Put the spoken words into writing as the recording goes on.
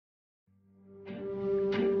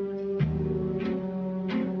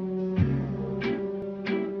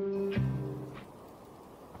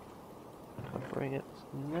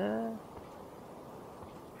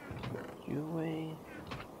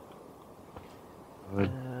I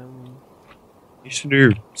used to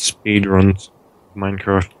do speed runs of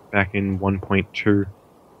Minecraft back in 1.2.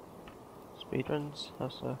 Speedruns? How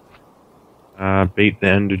so? Beat the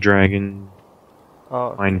Ender Dragon,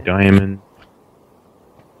 Oh, find okay. Diamond.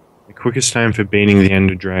 The quickest time for beating the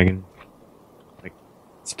Ender Dragon, like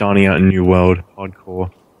starting out a new world,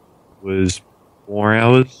 hardcore, was 4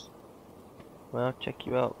 hours. Well, I'll check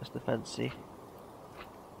you out, Mr. Fancy.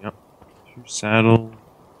 Yep. 2 saddle,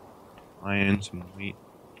 iron, some wheat.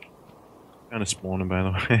 Kind of spawner, by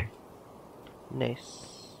the way.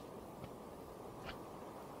 Nice.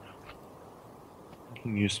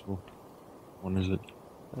 Nothing useful. What is it?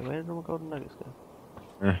 Wait, where did all my golden nuggets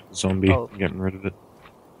go? Zombie. Oh. I'm getting rid of it.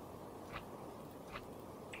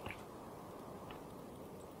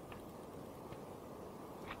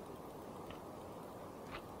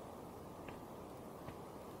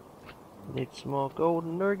 Need some more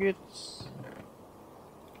golden nuggets.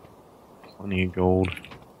 Plenty of gold.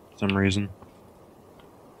 For some reason.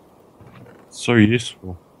 It's so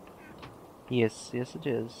useful. Yes, yes it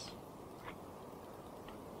is.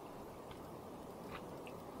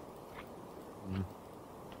 I'm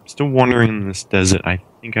still wandering in this desert. I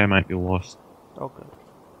think I might be lost. Okay.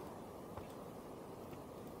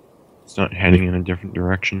 It's not heading in a different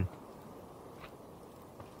direction.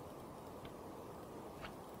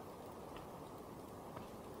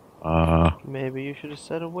 Maybe you should have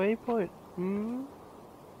set a waypoint.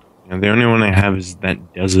 Yeah, the only one I have is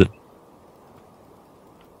that desert.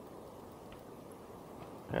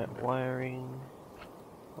 Wiring.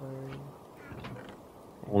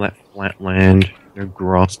 All that flat land, no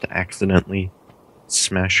grass to accidentally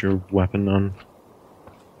smash your weapon on.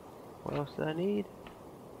 What else do I need?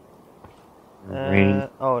 Rain,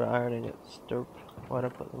 Oh, the iron ingots. Derp. Why'd I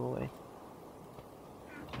put them away?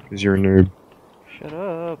 because you're a noob. Shut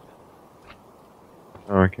up.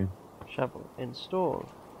 Oh, okay. Shovel. Install.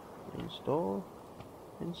 Install.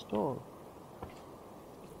 Install.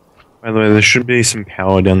 By the way, there should be some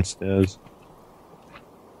power downstairs.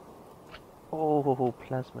 Oh,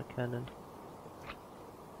 plasma cannon.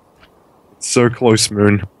 It's so close,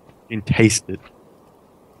 Moon. You can taste it.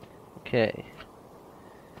 Okay.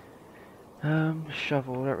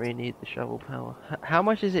 Shovel. Don't really need the shovel power. How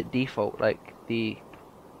much is it default? Like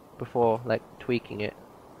before like tweaking it.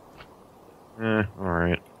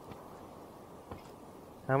 Alright.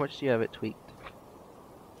 How much do you have it tweaked?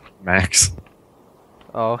 Max.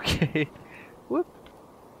 Oh, okay. Whoop.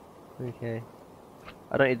 Okay.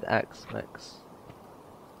 I don't need the axe, Max.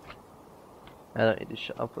 I don't need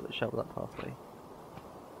the I'll put the shovel up halfway.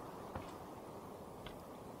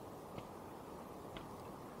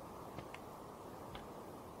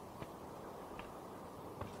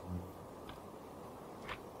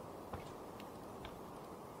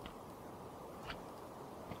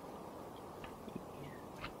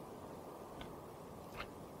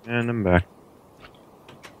 And I'm back.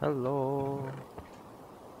 Hello.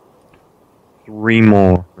 3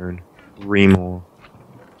 more, Moon. 3 more.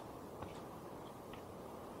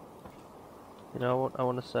 You know, I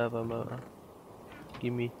want a servo motor.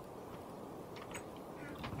 Give me.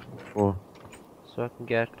 4. So I can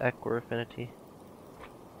get aqua affinity.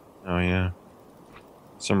 Oh, yeah.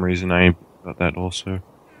 For some reason I got that also.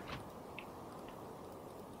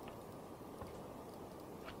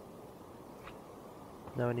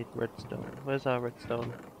 Now I need redstone. Where's our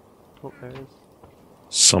redstone? Oh, there it is.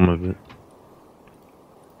 Some of it.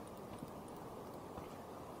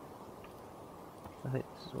 I think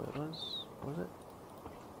this is what it was. Was it?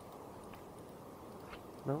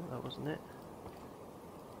 No, that wasn't it.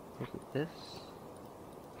 Was it this?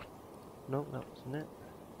 No, that wasn't it.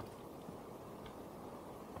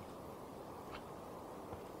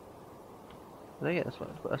 Did I get that's what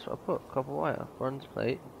I put. Copper wire. Bronze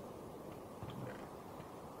plate.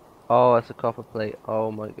 Oh, that's a copper plate.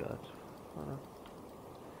 Oh my god.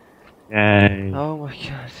 Yay. Oh my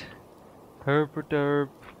god. Herb.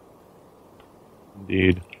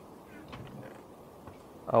 Indeed.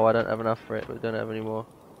 Oh, I don't have enough for it. We don't have any more.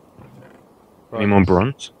 Any more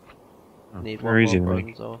bronze? Oh, Need very one easy more to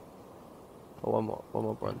make. bronze or one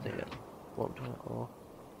more bronze ingot. One more.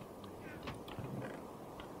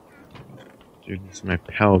 Dude, this is my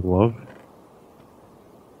pal glove.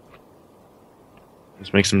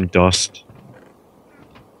 Let's make some dust.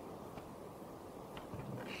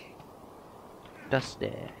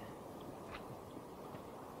 Dusty.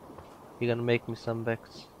 You're gonna make me some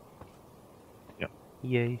Vex. Yep.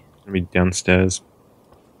 Yay. Gonna be downstairs.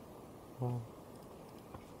 Oh.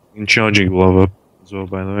 You can charge your glove up as well,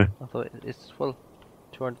 by the way. I thought it's full.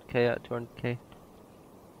 200k out, 200k.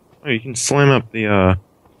 Oh, you can slam up the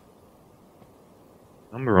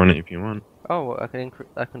number on it if you want. Oh, I can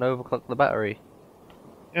overclock the battery.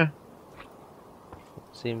 Yeah.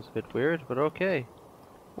 Seems a bit weird, but okay.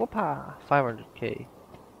 Whoopa! 500k.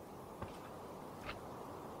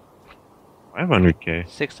 500k.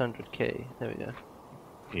 600k. There we go.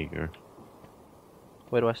 There you go.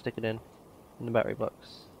 Where do I stick it in? In the battery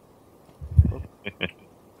box. Oh.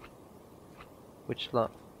 Which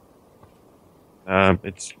slot?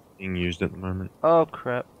 It's being used at the moment. Oh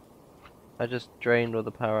crap. I just drained all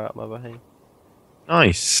the power out of my behind.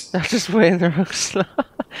 Nice. I just went in the wrong slot.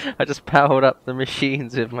 I just powered up the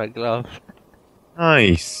machines with my glove.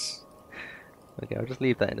 Nice. Okay, I'll just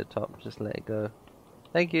leave that in the top. Just let it go.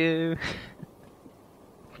 Thank you.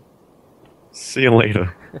 See you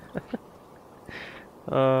later.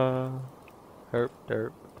 Herp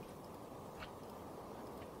derp.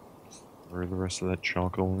 Or the rest of that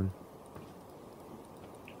charcoal in.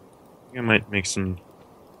 I think I might make some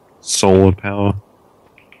solar power.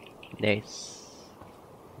 Nice.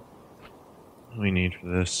 What do we need for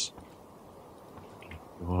this?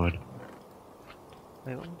 God.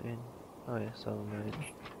 Wait, what am I doing? Oh yeah, solar mode.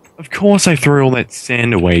 Of course I threw all that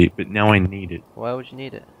sand away, but now I need it. Why would you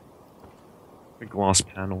need it? The glass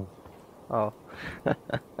panel. Oh.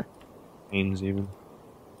 Panes even.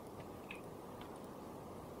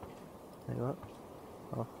 Wait, what?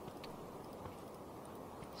 Oh.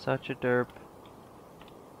 Such a derp.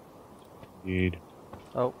 Indeed.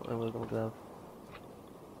 Oh, a little glove.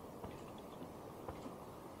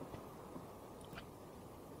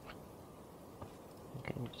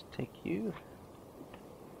 Okay, let me just take you.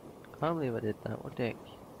 Can't believe I did that. What the heck?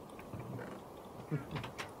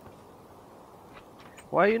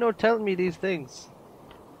 Why are you not telling me these things?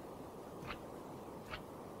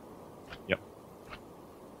 Yep.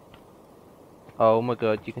 Oh my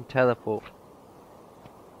god, you can teleport.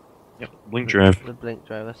 Yep. Blink drive. The blink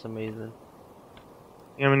drive, that's amazing.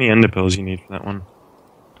 How many ender pearls you need for that one?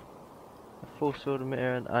 A full sword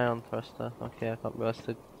emitter and ion thruster. Okay, I can't be asked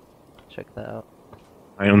to check that out.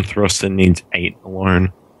 Ion thruster needs 8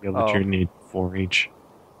 alone. The other Oh. 2 need 4 each.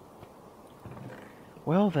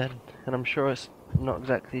 Well then, and I'm sure it's not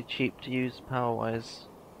exactly cheap to use power-wise.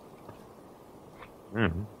 Yeah.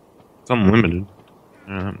 It's unlimited.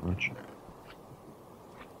 Not that much.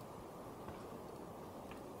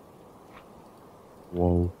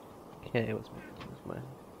 Whoa. Okay, what's my...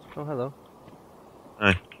 Oh, hello. Hi.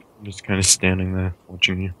 I'm just kind of standing there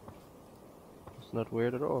watching you. It's not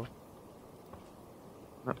weird at all.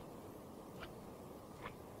 No.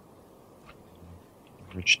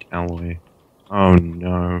 Enriched alloy. Oh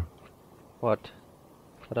no. What?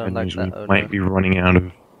 I don't Bad like news, that. we Oh, might no. be running out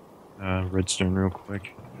of redstone real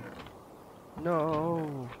quick.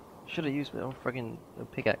 No! Should have used my own friggin'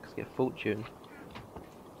 pickaxe to get fortune.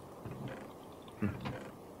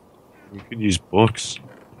 We could use books.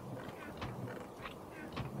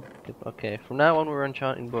 Okay, from now on we're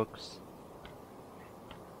enchanting books.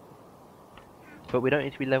 But we don't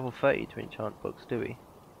need to be level 30 to enchant books, do we?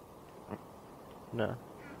 No.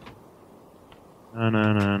 No,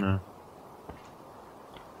 no, no, no.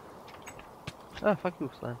 Oh, fuck you,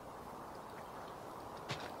 slime.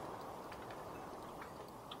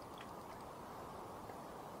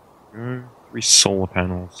 Go. 3 solar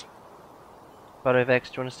panels. By the way, Vex,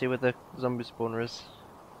 do you want to see where the zombie spawner is?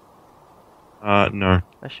 No.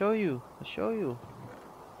 I show you.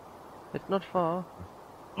 It's not far.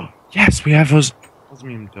 Yes, we have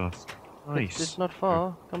osmium dust. Nice. It's not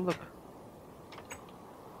far. Come look.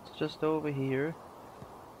 It's just over here.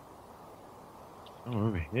 Oh,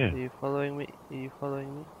 over Are here. you following me? Are you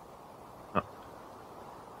following me? Oh.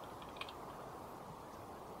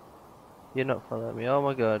 You're not following me. Oh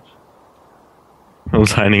my god. I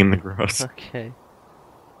was hiding in the grass. Okay.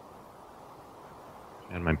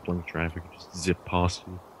 I had my blink drive, I could just zip past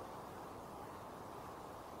you.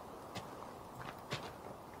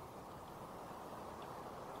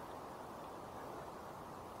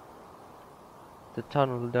 The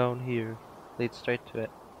tunnel down here leads straight to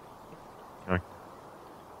it.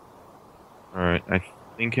 Alright, I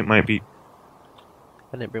think it might be...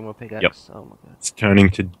 I didn't bring my pickaxe. Yep. Oh my god. It's turning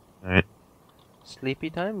to... Alright. Sleepy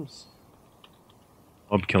times?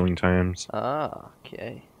 Mob killing times. Ah,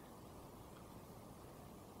 okay.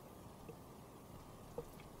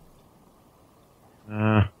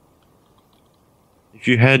 If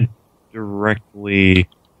you head directly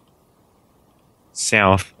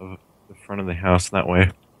south of the front of the house that way,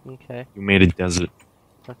 Okay. you made a desert.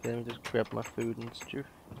 Okay, let me just grab my food and stew.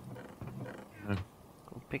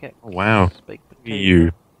 Pickaxe. Oh wow. Baked Look at potato.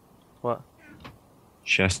 you. What?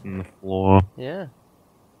 Chest in the floor. Yeah.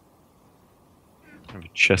 I have a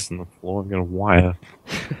chest in the floor, I've got a wire.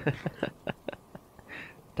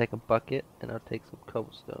 take a bucket and I'll take some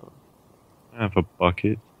cobblestone. I have a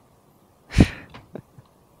bucket.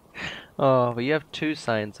 Oh, but you have 2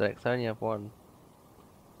 science X, I only have 1.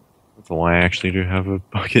 That's a lie. I actually do have a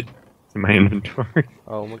bucket in my inventory.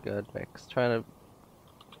 Oh my god, Rex. Trying to...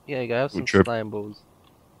 Yeah, you go, have some Which are- slime balls.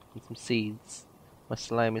 And some seeds. My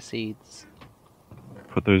slimy seeds.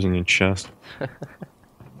 Put those in your chest.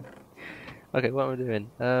 Okay, what am I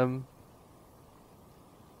doing?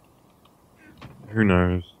 Who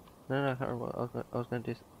knows? No, I can't remember what I was going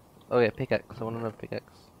to do. Oh yeah, pickaxe. I want another pickaxe.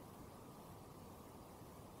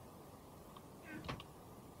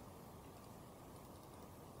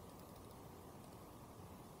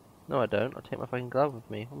 No, I don't. I'll take my fucking glove with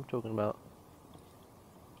me. What am I talking about?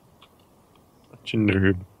 Such a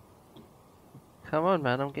noob. Come on,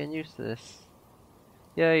 man. I'm getting used to this.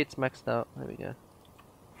 Yay, it's maxed out. There we go.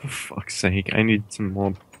 For fuck's sake, I need some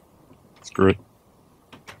more. Screw it.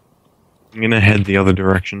 I'm gonna head the other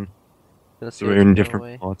direction. Gonna So see we're us in go different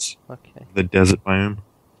away. parts Okay. of the desert biome.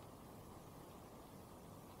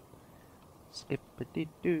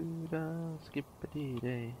 Skippity-doo-dah,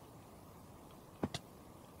 skippity-day.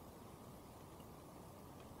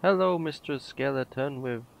 Hello, Mr. Skeleton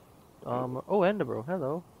with armor. Oh, Enderbro,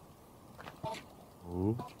 hello.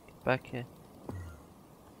 Ooh. Get back here.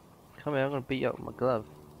 Come here, I'm gonna beat you up with my glove.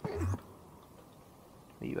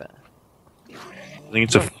 Where you at? I think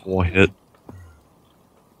it's a 4 hit.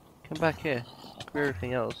 Come back here. Screw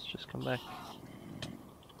everything else, just come back.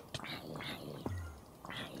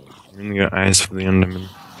 I only got eyes for the Enderman.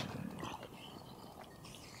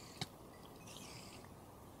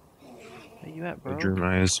 Where you at, bro? Bedroom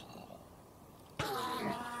eyes.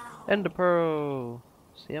 Ender Pearl!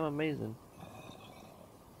 See, I'm amazing.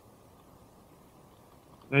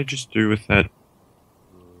 What did I just do with that?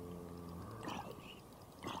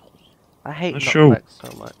 I hate Not sure. knockbacks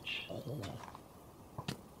so much.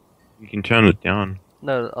 You can turn it down.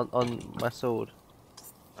 No, on my sword.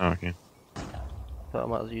 Oh, okay. Thought I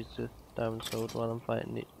might as well use the diamond sword while I'm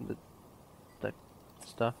fighting the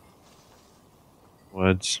stuff.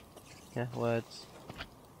 Words. Yeah, words.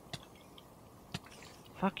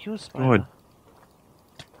 Fuck you, spider. God.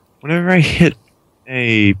 Whenever I hit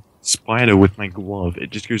a spider with my glove,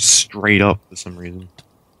 it just goes straight up for some reason.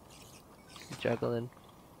 Juggling.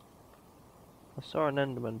 I saw an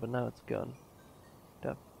enderman, but now it's gone.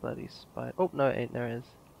 That bloody spider. Oh, no, it ain't. There it is.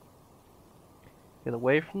 Get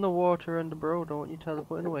away from the water, Ender bro. Don't want you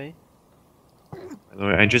teleporting away. By the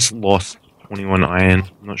way, I just lost 21 iron.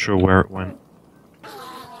 I'm not sure where it went.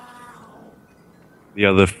 The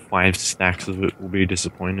other 5 stacks of it will be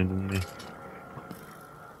disappointed in me.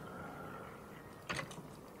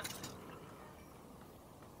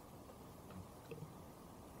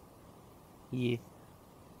 Yeah.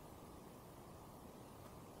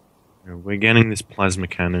 We're getting this plasma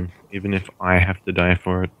cannon, even if I have to die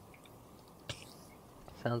for it.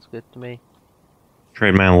 Sounds good to me.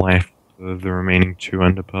 Trade my life for the remaining 2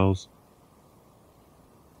 ender pearls.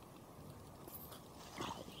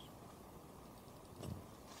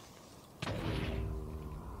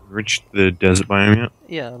 Reached the desert biome yet?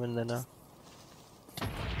 Yeah, I'm in there now.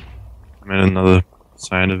 I'm at another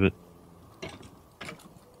side of it.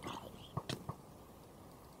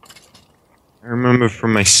 I remember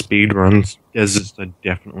from my speed runs, deserts are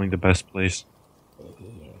definitely the best place.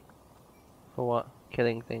 For what?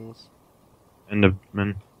 Killing things.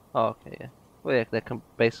 Enderman. Oh, okay, yeah. Well, yeah, they're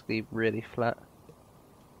basically really flat.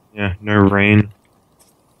 Yeah, no rain.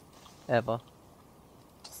 Ever.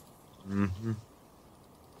 Mm-hmm.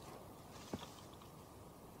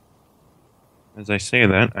 As I say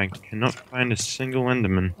that, I cannot find a single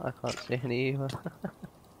Enderman. I can't see any either.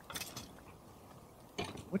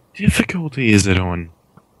 What difficulty is it on?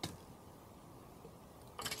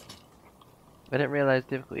 I didn't realize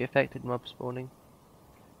difficulty affected mob spawning.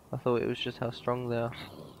 I thought it was just how strong they are.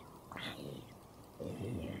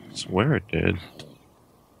 I swear it did.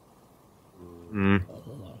 Hmm.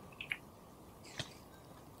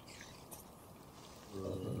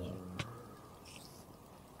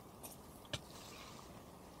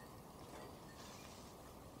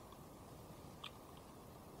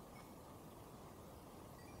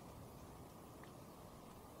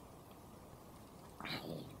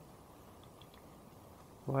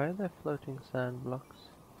 Why are there floating sand blocks?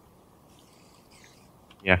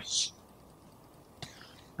 Yes.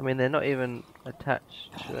 I mean, they're not even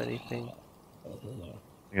attached to anything.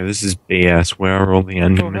 Yeah, this is BS. Where are all the Oh,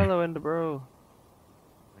 Endermen? hello, Ender bro.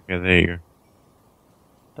 Okay, there you go.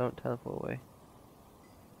 Don't teleport away.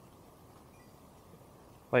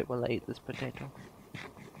 Wait while I eat this potato.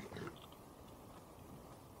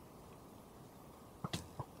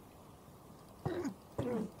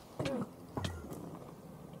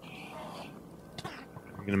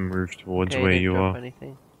 gonna move towards Okay, where didn't you drop are.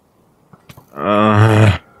 anything.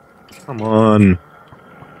 Come on.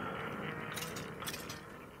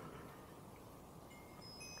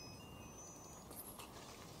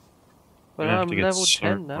 But Gonna have to I'm get level so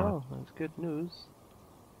 10 far. now. That's good news.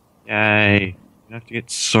 Yay. You have to get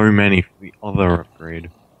so many for the other upgrade.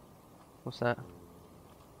 What's that?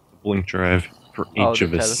 The blink drive for Oh, each the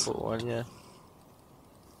of us. teleport one, yeah.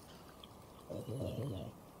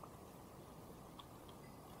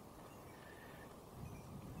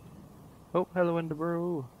 Oh, hello,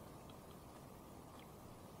 Enderbro.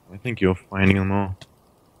 I think you're finding them all.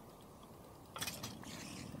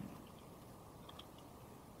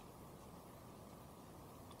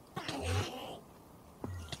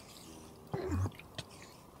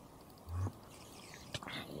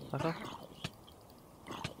 Fuck off.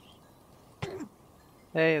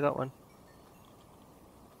 Hey, I got one.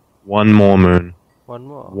 One more moon. One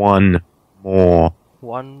more. One more.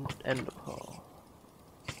 One ender pearl.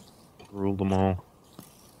 Rule them all.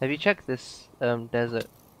 Have you checked this desert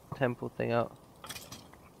temple thing out?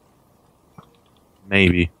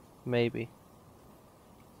 Maybe. Maybe.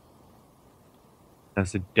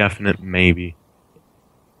 That's a definite maybe.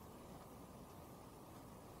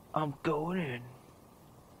 I'm going in.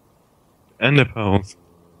 Ender pearls.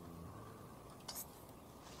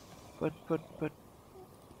 But.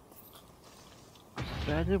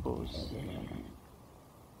 Valuables.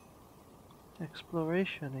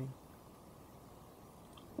 Explorationing.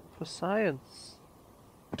 For science.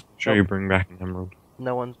 Sure, you bring back an emerald.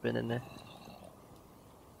 No one's been in there.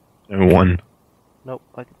 No one. Nope,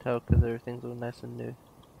 I can tell because everything's all nice and new.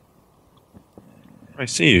 I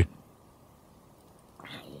see you.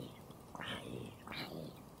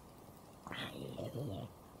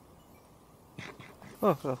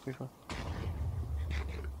 Oh, okay, fine.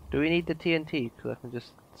 Do we need the TNT? Because I can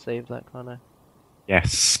just save that, can't I?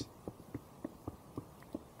 Yes.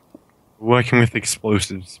 We're working with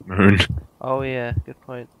explosives, Moon. Oh yeah, good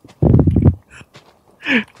point.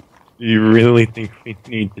 Do you really think we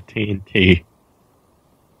need the TNT?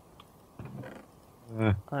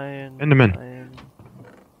 Iron, Enderman. iron,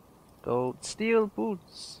 gold, steel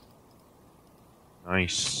boots,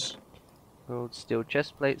 Nice. gold, steel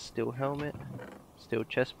chestplate, steel helmet, steel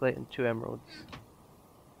chestplate, and 2 emeralds.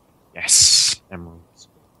 Yes. Emeralds.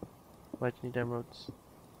 Why do you need emeralds?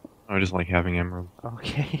 I just like having emeralds.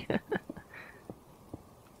 Okay.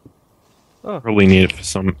 Oh. Probably need it for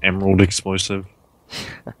some emerald explosive.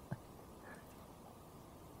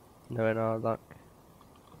 No, in our luck.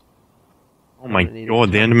 Oh my Probably need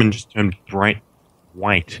god, the a Enderman just turned bright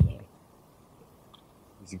white.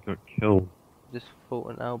 He got killed. Just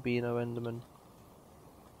fought an albino enderman.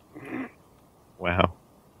 Wow.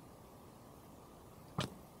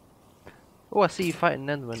 Oh, I see you fighting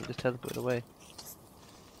an enderman. Just teleport away.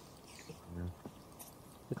 Yeah.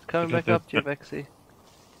 It's coming back up to you, Vexy.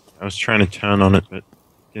 I was trying to turn on it, but it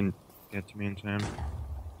didn't get to me in time.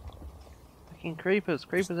 Fucking creepers.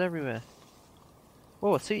 Creepers everywhere.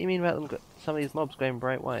 Oh, I see what you mean about them. Some of these mobs going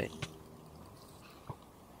bright white.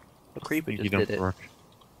 The creeper just did it.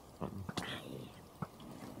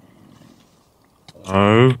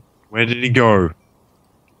 Oh, where did he go?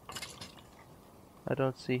 I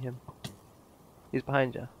don't see him. He's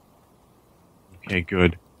behind you. Okay,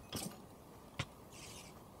 good.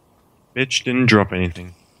 Bitch didn't drop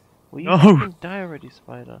anything. Will you No! fucking die already,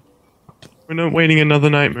 spider? We're not waiting another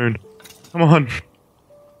night, Moon. Come on.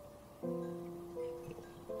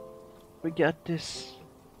 We got this.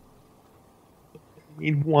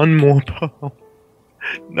 We need one more pearl.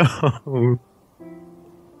 No.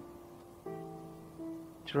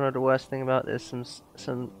 Do you know the worst thing about this?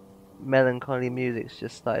 Some melancholy music's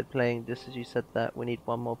just started playing just as you said that. We need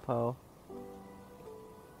one more pearl.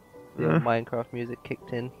 The old Minecraft music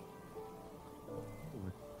kicked in.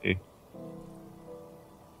 Okay.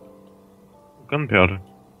 Gunpowder.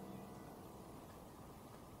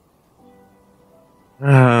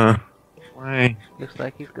 Why? Looks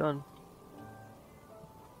like he's gone.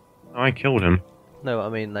 Oh, I killed him. No, I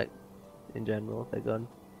mean like in general, they're gone.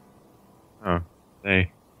 Oh,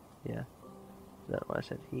 they. Yeah. That's why I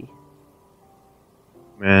said he.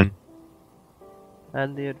 Man.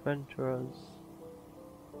 And the adventurers.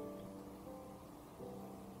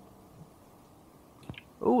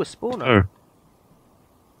 Ooh, a spawner. Oh.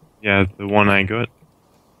 Yeah, the one I got.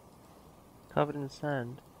 Covered in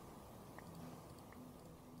sand.